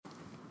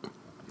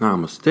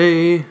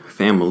Namaste,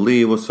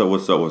 family. What's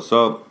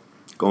up?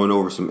 Going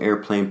over some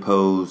airplane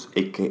pose,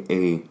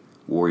 aka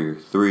Warrior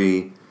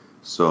 3.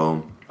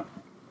 So,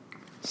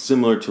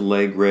 similar to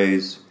leg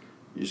raise,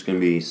 you're just going to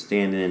be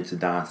standing in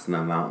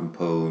Tadasana mountain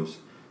pose.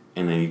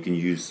 And then you can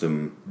use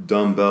some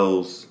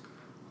dumbbells,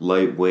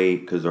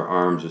 lightweight, because our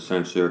arms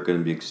essentially are going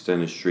to be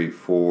extended straight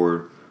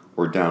forward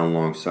or down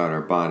alongside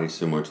our body,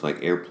 similar to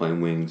like airplane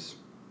wings.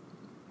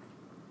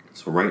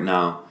 So right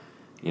now,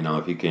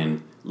 if you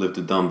can lift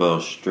the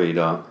dumbbells straight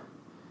up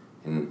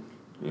and,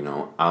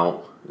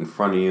 out in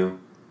front of you,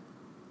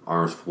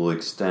 arms fully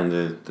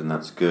extended, then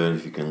that's good.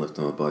 If you can lift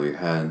them above your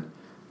head,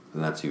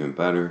 then that's even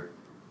better.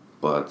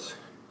 But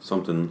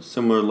something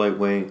similar,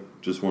 lightweight,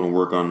 just want to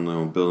work on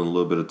building a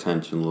little bit of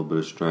tension, a little bit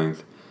of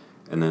strength.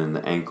 And then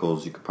the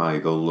ankles, you could probably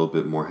go a little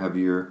bit more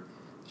heavier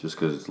just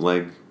because it's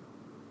leg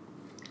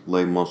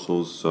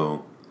muscles.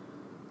 So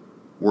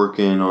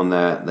working on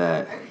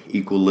that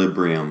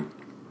equilibrium.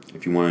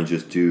 If you want to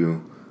just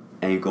do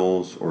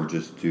ankles or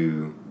just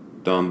do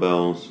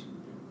dumbbells,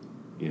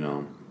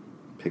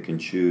 pick and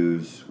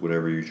choose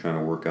whatever you're trying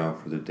to work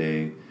out for the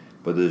day.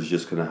 But this is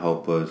just going to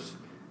help us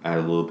add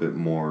a little bit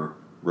more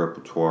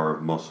repertoire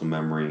of muscle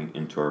memory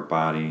into our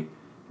body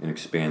and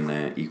expand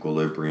that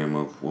equilibrium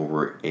of what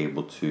we're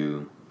able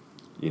to,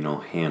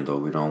 handle.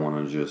 We don't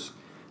want to just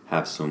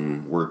have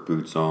some work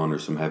boots on or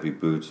some heavy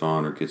boots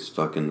on or get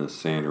stuck in the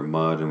sand or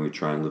mud and we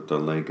try and lift our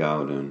leg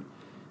out and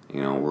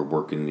we're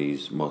working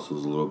these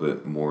muscles a little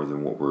bit more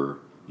than what we're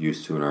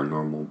used to in our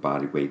normal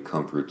body weight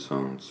comfort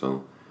zone.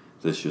 So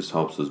this just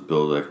helps us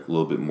build a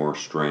little bit more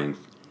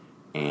strength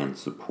and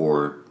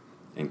support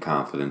and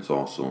confidence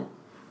also.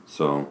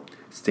 So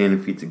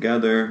standing feet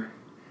together,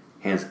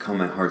 hands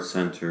come at heart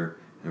center,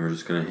 and we're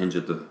just going to hinge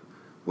at the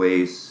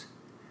waist,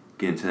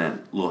 get into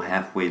that little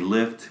halfway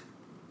lift,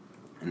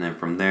 and then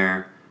from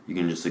there you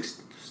can just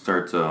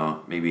start to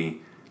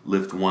maybe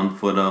lift one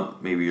foot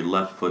up, maybe your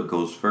left foot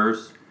goes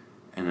first,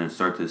 and then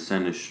start to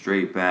send it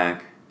straight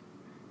back,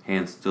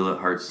 hands still at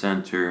heart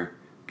center,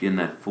 getting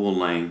that full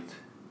length.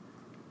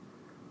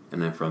 And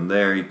then from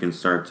there, you can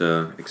start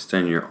to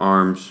extend your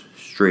arms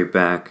straight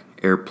back,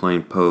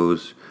 airplane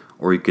pose,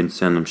 or you can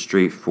send them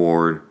straight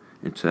forward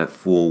into that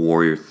full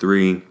Warrior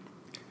 3.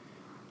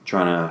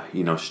 Trying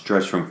to,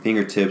 stretch from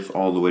fingertips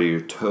all the way to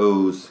your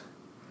toes,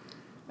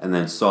 and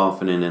then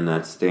softening in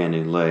that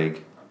standing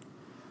leg.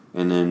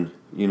 And then,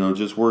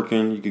 just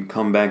working, you can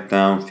come back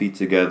down, feet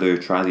together,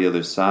 try the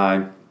other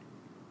side.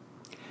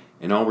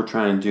 And all we're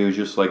trying to do is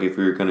just like if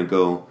we were going to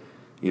go,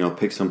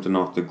 pick something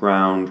off the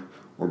ground,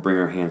 or bring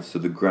our hands to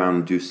the ground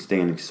and do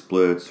standing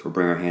splits, or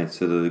bring our hands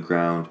to the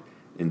ground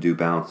and do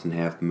balancing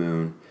half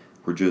moon.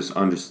 We're just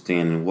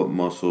understanding what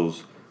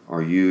muscles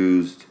are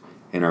used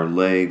in our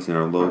legs and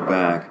our low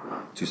back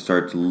to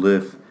start to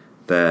lift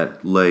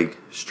that leg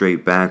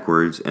straight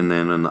backwards. And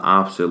then on the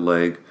opposite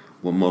leg,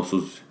 what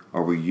muscles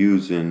are we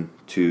using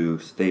to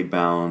stay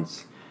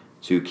balanced,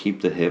 to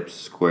keep the hips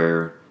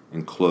square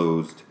and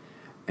closed,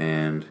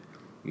 and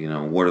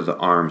what are the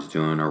arms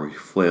doing? Are we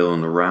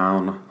flailing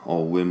around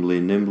all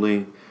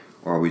nimbly,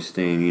 or are we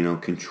staying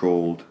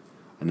controlled?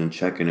 And then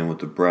checking in with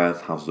the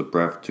breath. How's the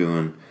breath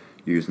doing?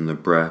 Using the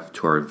breath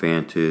to our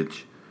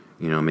advantage,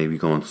 maybe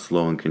going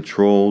slow and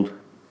controlled,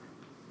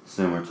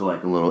 similar to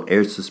like a little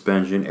air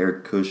suspension, air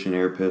cushion,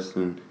 air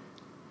piston.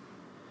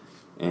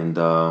 And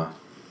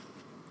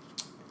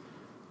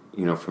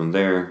from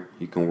there,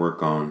 you can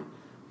work on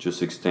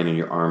just extending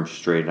your arms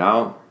straight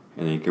out,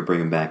 and then you can bring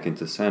them back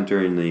into center,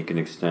 and then you can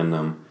extend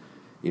them,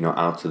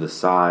 out to the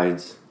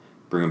sides,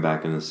 bring them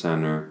back in the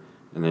center,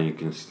 and then you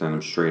can extend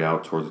them straight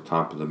out towards the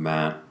top of the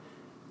mat.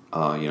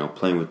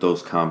 Playing with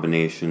those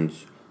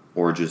combinations,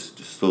 or just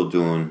still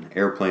doing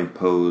airplane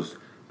pose,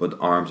 but the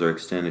arms are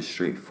extended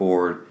straight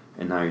forward,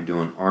 and now you're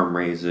doing arm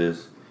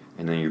raises,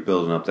 and then you're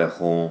building up that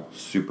whole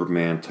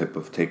Superman type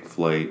of take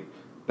flight,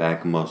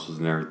 back muscles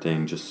and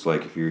everything, just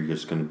like if you're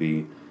just going to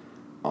be,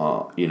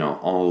 all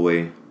the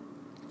way,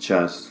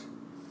 chest,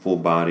 full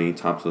body,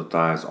 tops of the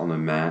thighs on the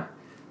mat,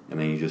 and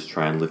then you just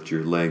try and lift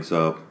your legs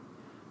up,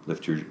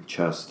 lift your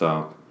chest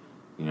up,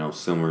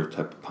 similar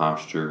type of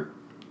posture,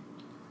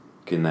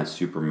 getting that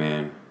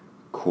Superman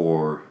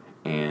core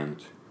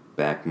and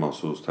back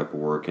muscles type of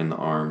work in the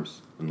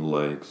arms and the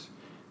legs,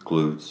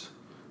 glutes.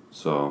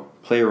 So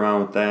play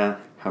around with that,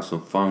 have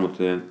some fun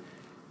with it.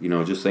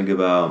 Just think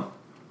about,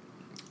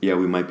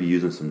 we might be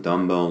using some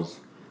dumbbells,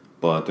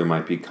 but there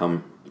might be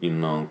come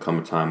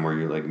a time where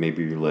you're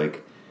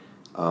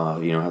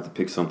have to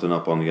pick something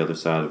up on the other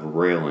side of a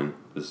railing.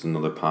 This is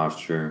another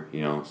posture.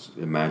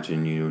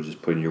 Imagine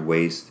just putting your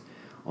waist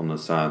on the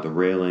side of the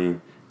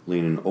railing,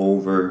 leaning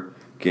over,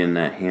 getting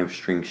that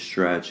hamstring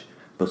stretch,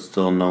 but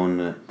still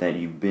knowing that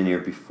you've been here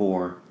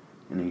before,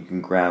 and then you can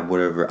grab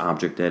whatever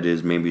object that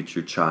is. Maybe it's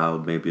your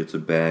child, maybe it's a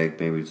bag,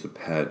 maybe it's a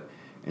pet,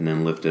 and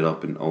then lift it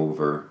up and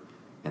over,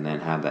 and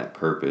then have that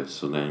purpose.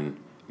 So then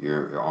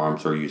your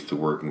arms are used to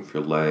working with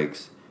your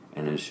legs,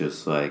 and it's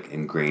just like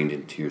ingrained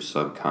into your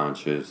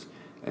subconscious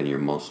and your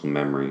muscle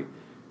memory.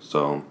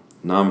 So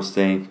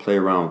namaste, play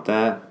around with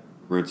that.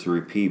 Rinse and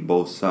repeat,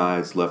 both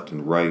sides, left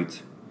and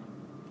right.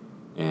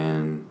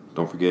 And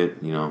don't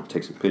forget,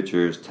 take some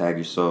pictures, tag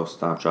yourself,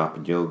 Stop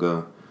Dropping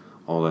Yoga,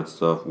 all that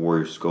stuff,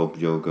 Warrior Sculpt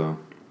Yoga.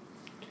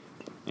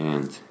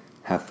 And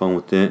have fun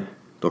with it.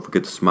 Don't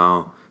forget to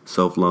smile,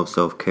 self-love,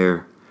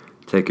 self-care.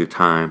 Take your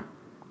time,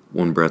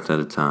 one breath at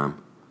a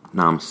time.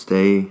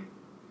 Namaste.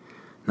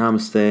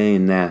 Namaste,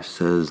 and Nash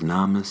says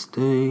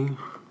namaste.